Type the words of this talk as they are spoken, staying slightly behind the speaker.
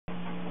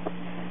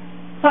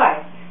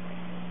Hi,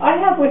 I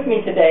have with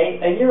me today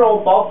a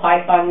year-old ball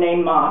python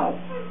named Maz.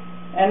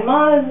 And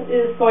Maz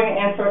is going to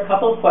answer a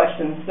couple of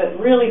questions that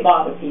really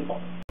bother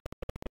people.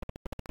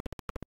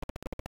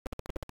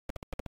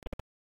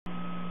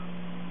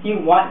 Do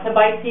you want to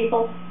bite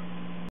people?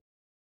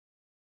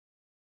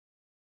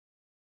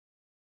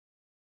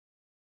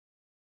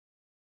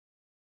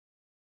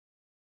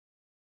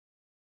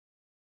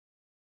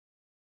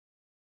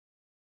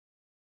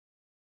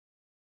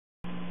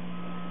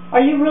 Are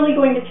you really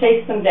going to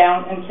chase them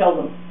down and kill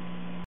them?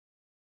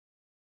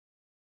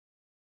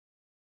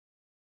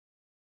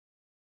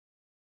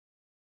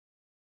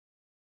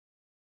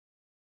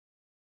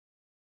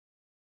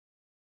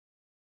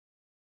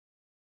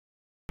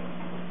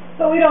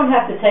 But we don't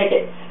have to take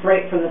it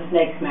straight from the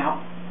snake's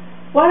mouth.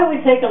 Why don't we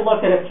take a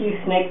look at a few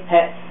snake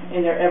pets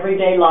in their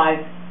everyday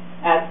lives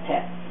as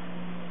pets?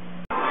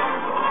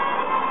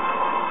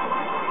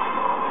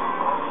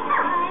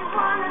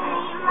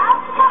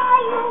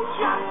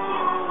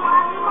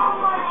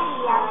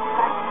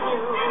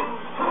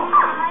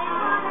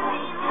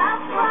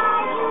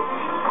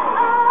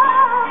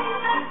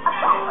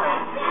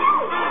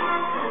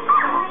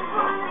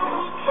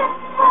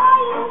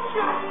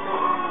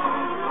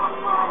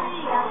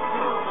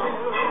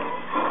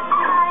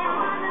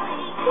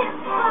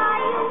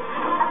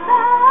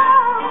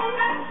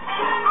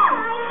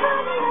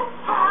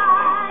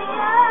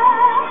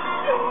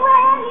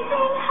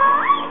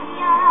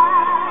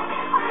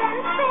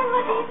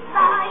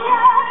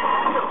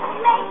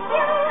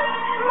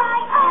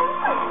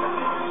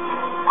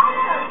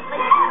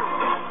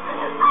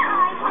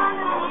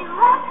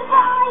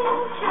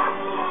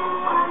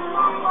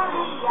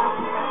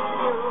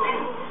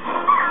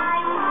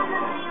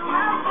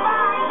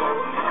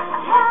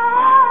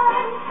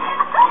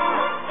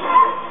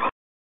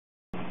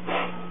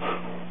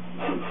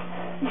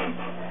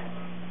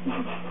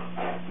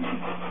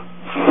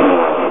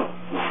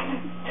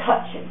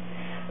 Touching.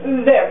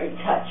 Very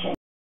touching.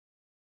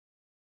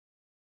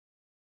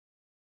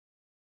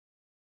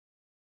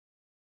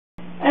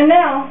 And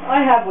now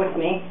I have with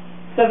me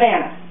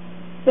Savannah.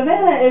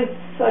 Savannah is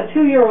a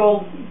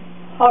 2-year-old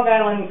Hog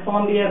Island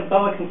Columbia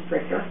boa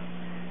constrictor,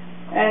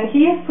 and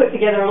he has put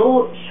together a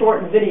little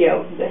short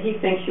video that he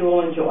thinks you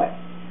will enjoy.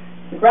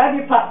 So grab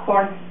your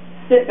popcorn,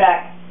 sit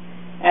back,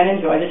 and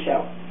enjoy the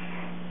show.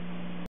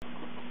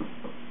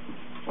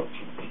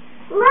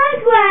 Look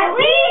what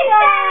we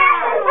found!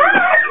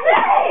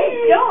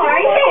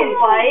 Don't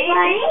bite.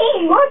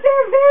 Look,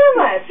 they're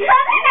venomous. They're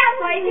not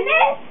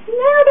poisonous.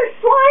 No, they're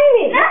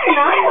slimy. No, they're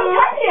not. Don't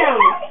touch him.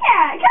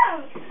 Yeah, come.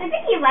 I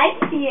think he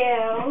likes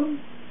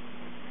you.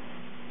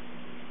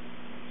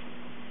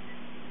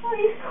 Oh,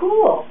 he's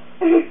cool.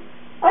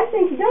 I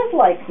think he does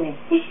like me.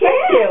 Thank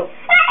you.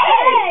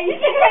 Hey, you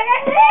should have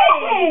a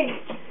thing.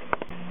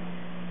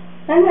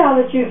 And now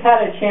that you've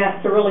had a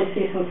chance to really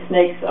see some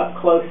snakes up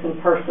close and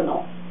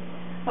personal,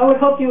 I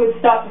would hope you would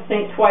stop to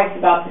think twice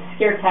about the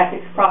scare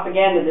tactics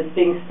propaganda that's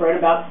being spread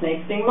about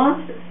snakes being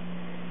monsters.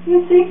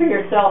 You can see for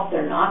yourself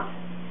they're not,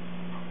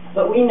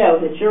 but we know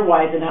that you're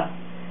wise enough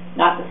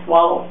not to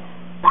swallow it.